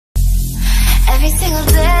every single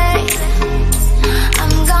day.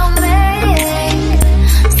 I'm gonna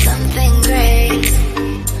make something great.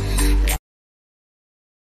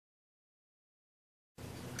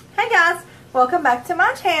 Hey guys, welcome back to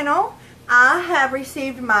my channel. I have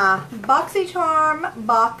received my BoxyCharm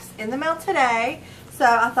box in the mail today, so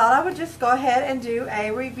I thought I would just go ahead and do a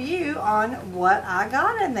review on what I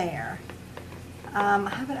got in there. I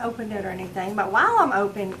haven't opened it or anything, but while I'm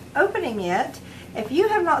opening it, if you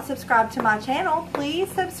have not subscribed to my channel,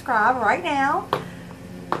 please subscribe right now.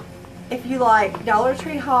 If you like Dollar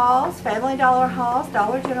Tree hauls, Family Dollar hauls,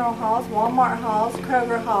 Dollar General hauls, Walmart hauls,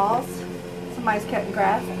 Kroger hauls, somebody's cutting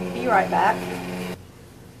grass, I'll be right back.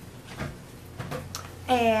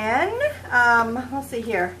 And let's see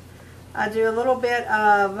here, I do a little bit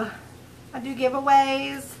of, I do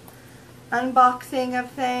giveaways, unboxing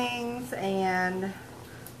of things, and a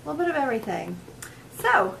little bit of everything.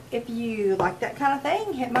 So if you like that kind of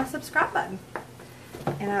thing, hit my subscribe button.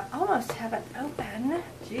 And I almost have it open.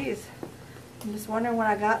 Jeez, I'm just wondering what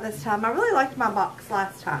I got this time. I really liked my box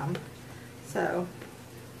last time, so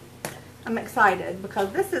I'm excited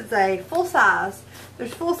because this is a full size.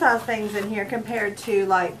 There's full size things in here compared to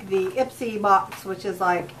like the Ipsy box, which is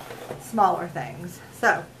like smaller things.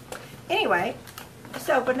 So anyway, just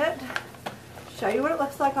open it, show you what it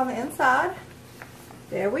looks like on the inside.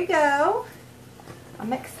 There we go.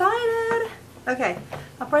 I'm excited. Okay,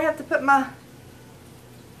 I'll probably have to put my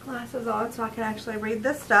glasses on so I can actually read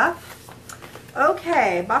this stuff.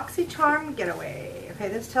 Okay, BoxyCharm Getaway. Okay,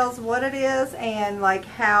 this tells what it is and like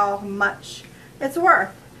how much it's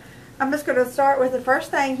worth. I'm just going to start with the first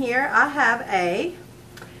thing here. I have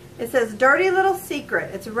it says Dirty Little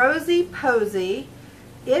Secret. It's Rosy Posy.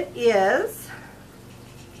 It is,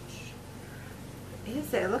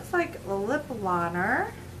 it looks like a lip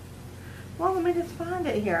liner. Well, let me just find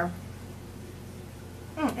it here.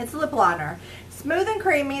 It's a lip liner. Smooth and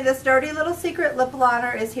creamy, this Dirty Little Secret lip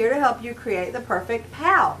liner is here to help you create the perfect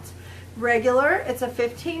pout. Regular, it's a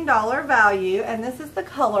 $15 value, and this is the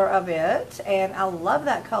color of it, and I love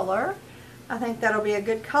that color. I think that'll be a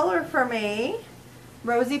good color for me.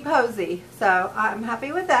 Rosy Posy. So I'm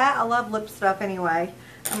happy with that. I love lip stuff anyway.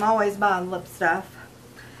 I'm always buying lip stuff.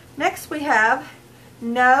 Next we have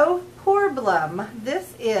No Problem.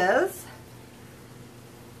 This is,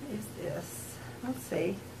 what is this? Let's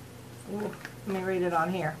see. Ooh, let me read it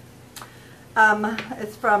on here.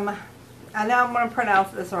 It's from, I know I'm going to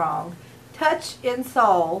pronounce this wrong. Touch in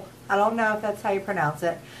Soul. I don't know if that's how you pronounce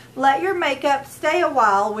it. Let your makeup stay a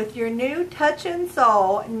while with your new Touch in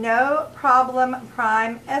Soul No Problem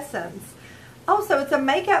Prime Essence. Oh, so it's a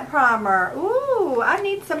makeup primer. Ooh, I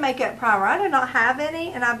need some makeup primer. I do not have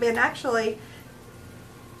any, and I've been actually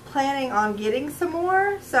planning on getting some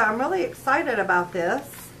more, so I'm really excited about this.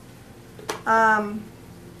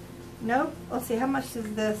 Nope. Let's see, how much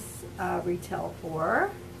does this retail for?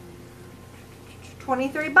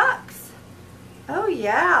 23 bucks. Oh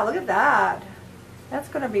yeah, look at that. That's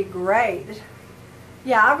going to be great.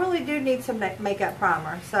 Yeah, I really do need some makeup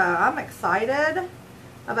primer, so I'm excited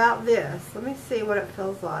about this. Let me see what it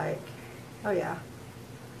feels like. Oh yeah.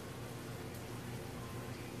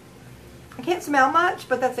 I can't smell much,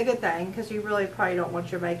 but that's a good thing because you really probably don't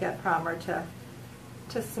want your makeup primer to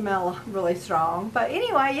smell really strong. But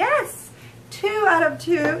anyway, yes, 2 out of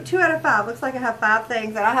 5. Looks like I have 5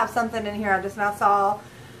 things, and I have something in here I just now saw.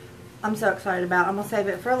 I'm so excited about. I'm gonna save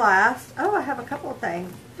it for last. Oh, I have a couple of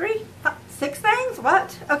things. 3, 5, 6 things.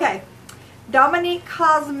 What? Okay. Dominique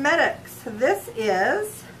Cosmetics. This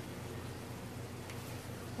is.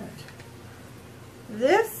 What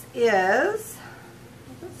does it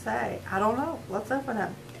say? I don't know. Let's open it.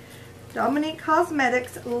 Dominique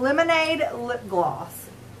Cosmetics Lemonade Lip Gloss.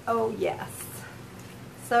 Oh yes.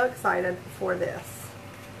 So excited for this.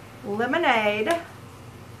 Lemonade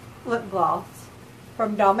Lip Gloss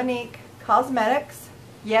from Dominique Cosmetics.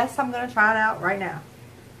 Yes, I'm going to try it out right now.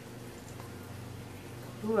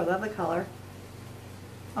 Ooh, I love the color.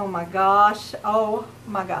 Oh my gosh. Oh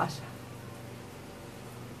my gosh.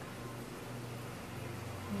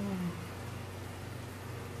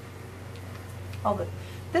 Oh,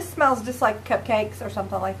 this smells just like cupcakes or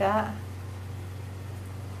something like that.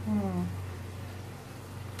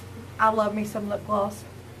 I love me some lip gloss.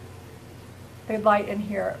 The light in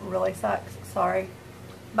here really sucks. Sorry.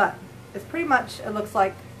 But it's pretty much, it looks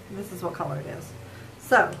like this is what color it is.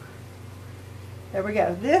 So, there we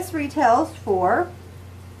go. This retails for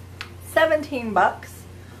 17 bucks.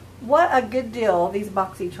 What a good deal, these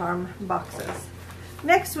BoxyCharm boxes.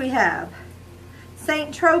 Next we have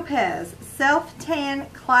St. Tropez Self Tan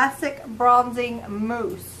Classic Bronzing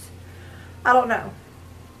Mousse. I don't know.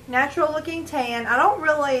 natural looking tan. I don't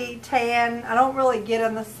really tan. I don't really get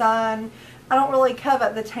in the sun. I don't really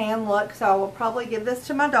covet the tan look, so I will probably give this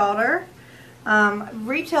to my daughter.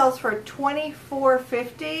 Retails for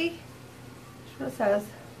 $24.50. What it says.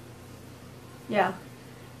 Yeah.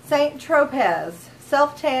 Saint Tropez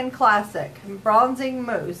Self Tan Classic Bronzing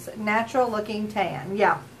Mousse Natural Looking Tan.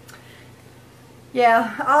 Yeah.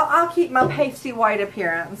 Yeah, I'll keep my pasty white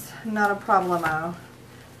appearance. Not a problemo.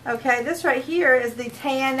 Okay, this right here is the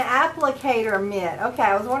Tan Applicator Mitt. Okay,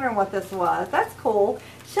 I was wondering what this was. That's cool.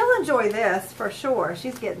 She'll enjoy this for sure.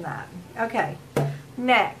 She's getting that. Okay,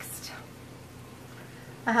 next.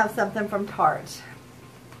 I have something from Tarte.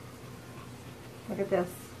 Look at this.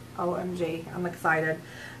 OMG, I'm excited.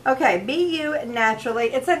 Okay, Be You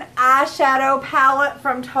Naturally. It's an eyeshadow palette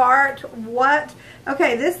from Tarte. What?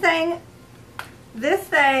 Okay, this thing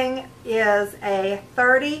is a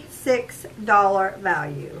 $36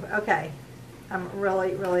 value. Okay, I'm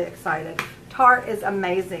really, really excited. Tarte is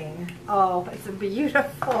amazing. Oh, it's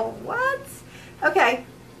beautiful. What? Okay,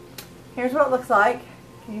 here's what it looks like.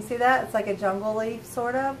 Can you see that? It's like a jungle leaf,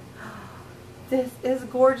 sort of. This is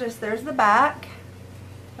gorgeous. There's the back.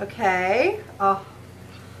 Okay. Oh,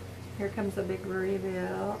 here comes the big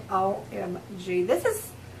reveal. OMG. This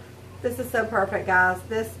is so perfect, guys.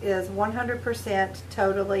 This is 100%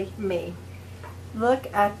 totally me. Look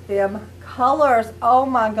at them colors. Oh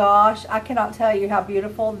my gosh. I cannot tell you how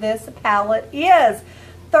beautiful this palette is.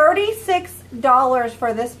 $36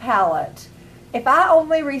 for this palette. If I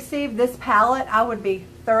only received this palette, I would be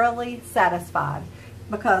thoroughly satisfied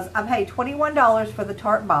because I paid $21 for the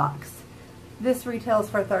Tarte box. This retails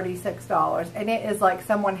for $36, and it is like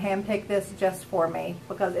someone handpicked this just for me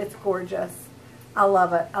because it's gorgeous. I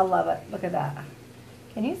love it. I love it. Look at that.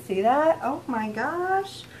 Can you see that? Oh my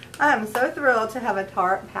gosh. I am so thrilled to have a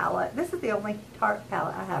Tarte palette. This is the only Tarte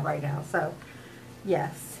palette I have right now. So,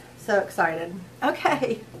 yes. So excited.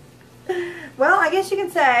 Okay. Well, I guess you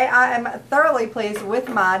can say I am thoroughly pleased with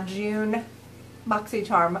my June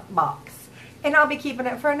BoxyCharm box. And I'll be keeping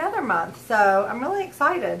it for another month. So, I'm really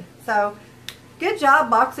excited. So, good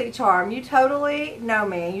job, BoxyCharm. You totally know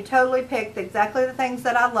me. You totally picked exactly the things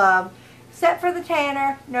that I love. Except for the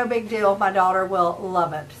tanner, no big deal. My daughter will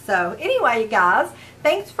love it. So anyway, you guys,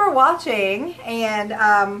 thanks for watching, and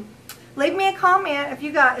leave me a comment if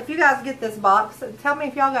you guys get this box. Tell me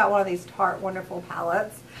if y'all got one of these Tarte wonderful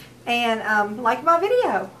palettes, and like my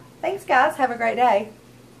video. Thanks, guys. Have a great day.